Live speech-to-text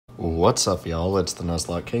What's up, y'all? It's the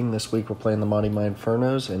Nuzlocke King. This week we're playing the Mighty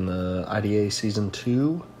Monfernos in the IDA Season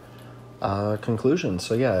 2 conclusion.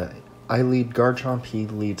 So yeah, I lead Garchomp, he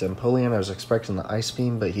leads Empoleon. I was expecting the Ice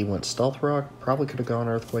Beam, but he went Stealth Rock. Probably could have gone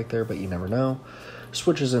Earthquake there, but you never know.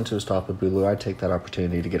 Switches into his Tapu Bulu. I take that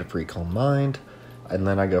opportunity to get a free Calm Mind. And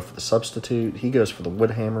then I go for the Substitute. He goes for the Wood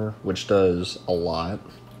Hammer, which does a lot.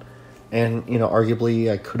 And,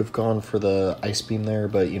 arguably I could have gone for the Ice Beam there,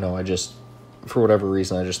 but, I just... for whatever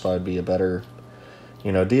reason, I just thought it'd be a better,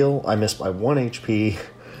 deal. I missed by 1 HP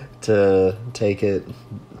to take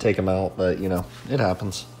him out, but, it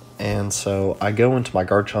happens. And so I go into my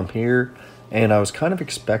Garchomp here, and I was kind of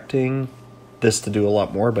expecting this to do a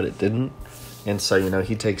lot more, but it didn't. And so,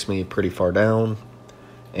 he takes me pretty far down,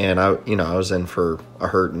 and I was in for a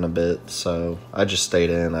hurt in a bit, so I just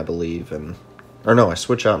stayed in, I believe, I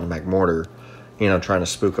switch out in Magmortar, trying to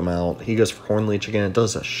spook him out. He goes for Horn Leech again. It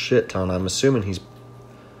does a shit ton. I'm assuming he's...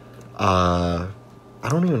 I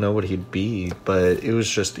don't even know what he'd be, but it was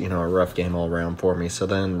just, a rough game all around for me. So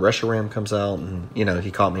then Reshiram comes out, and, he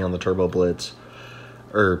caught me on the Turbo Blitz.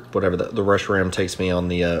 Or whatever. The Reshiram takes me on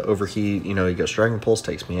the Overheat. He goes Dragon Pulse,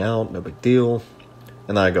 takes me out. No big deal.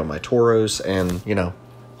 And then I go my Tauros, and,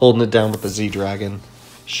 holding it down with the Z-Dragon.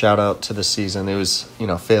 Shout out to the season. It was,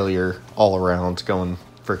 failure all around, going...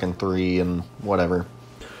 freaking 3 and whatever,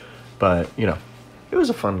 but it was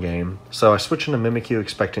a fun game. So I switch into Mimikyu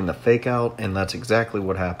expecting the fake out, and that's exactly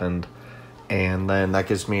what happened. And then that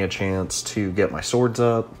gives me a chance to get my swords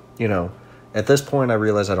up. At this point I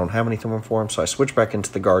realize I don't have anything for him, so I switch back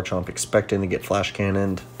into the Garchomp expecting to get flash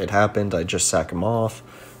cannoned. It happened. I just sack him off.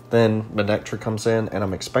 Then Manectra comes in, and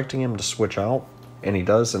I'm expecting him to switch out, and he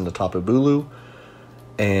does into Tapu Bulu.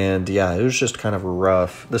 And yeah, it was just kind of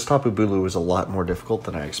rough. This Tapu Bulu was a lot more difficult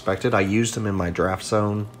than I expected. I used him in my draft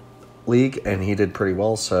zone league, and he did pretty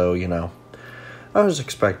well. So, I was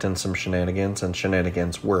expecting some shenanigans, and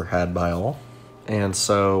shenanigans were had by all. And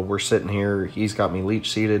so we're sitting here. He's got me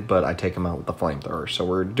leech seated, but I take him out with the flamethrower. So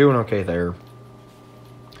we're doing okay there.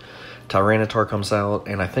 Tyranitar comes out,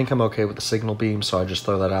 and I think I'm okay with the Signal Beam, so I just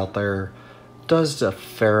throw that out there. Does a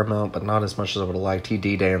fair amount, but not as much as I would have liked. He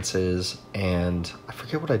D-dances, and I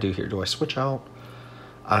forget what I do here. Do I switch out?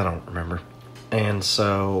 I don't remember. And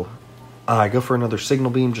so I go for another Signal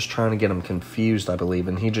Beam, just trying to get him confused, I believe,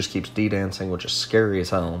 and he just keeps D-dancing, which is scary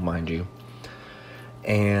as hell, mind you.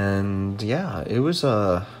 And yeah, it was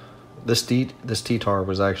this T-Tar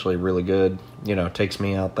was actually really good. Takes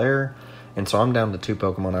me out there. And so I'm down to 2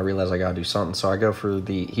 Pokemon. I realize I gotta do something, so I go for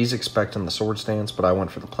he's expecting the Swords Dance, but I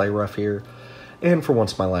went for the Play Rough here. And for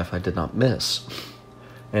once in my life, I did not miss.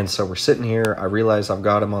 And so we're sitting here. I realize I've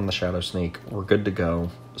got him on the Shadow Sneak. We're good to go.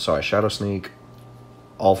 So I Shadow Sneak.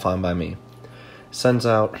 All fine by me. Sends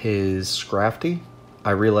out his Scrafty. I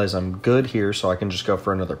realize I'm good here, so I can just go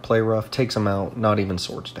for another Play Rough. Takes him out. Not even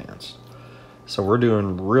Swords Dance. So we're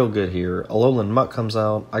doing real good here. Alolan Mutt comes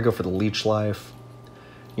out. I go for the Leech Life.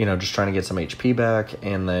 Just trying to get some HP back.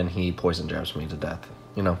 And then he Poison Jabs me to death.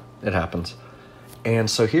 It happens.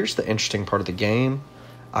 And so here's the interesting part of the game.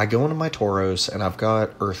 I go into my Tauros, and I've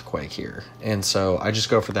got Earthquake here. And so I just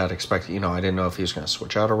go for that, expecting, I didn't know if he was going to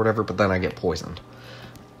switch out or whatever, but then I get poisoned.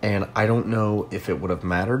 And I don't know if it would have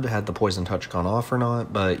mattered had the Poison Touch gone off or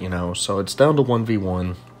not, but, so it's down to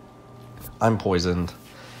 1v1. I'm poisoned.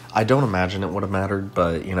 I don't imagine it would have mattered,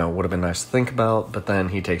 but, would have been nice to think about. But then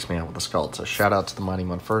he takes me out with a Scald. So shout out to the Mighty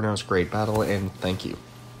Monfernos. Great battle, and thank you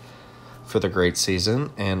for the great season,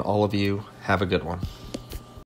 and all of you have a good one.